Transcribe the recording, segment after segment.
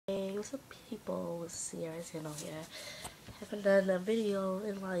what's up, people? Sierra's in on here. Haven't done a video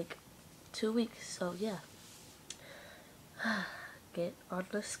in like 2 weeks, so yeah. Get on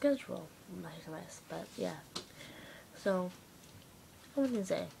the schedule. Nice, but yeah. So, I want to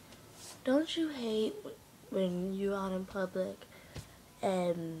say, don't you hate when you're out in public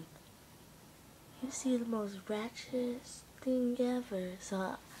and you see the most ratchet thing ever? So,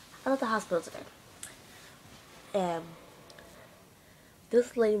 I was at the hospital today, and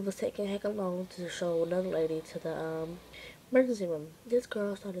this lady was taking heck along to show another lady to the emergency room. This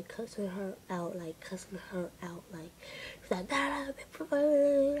girl started cussing her out, like she's like,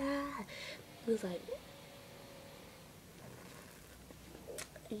 it was like,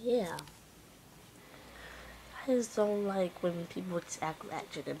 yeah. I just don't like when people just act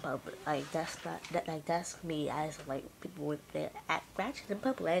ratchet in public. Like that's not that. Like that's me. I just don't like people when they act ratchet in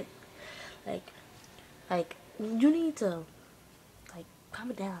public. Like you need to like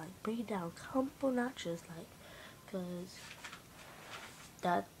calm it down, like bring it down, couple notches, like, cause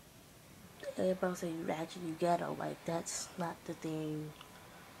that everybody say you ratchet, you ghetto. Like that's not the thing.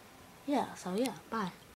 Yeah. So yeah. Bye.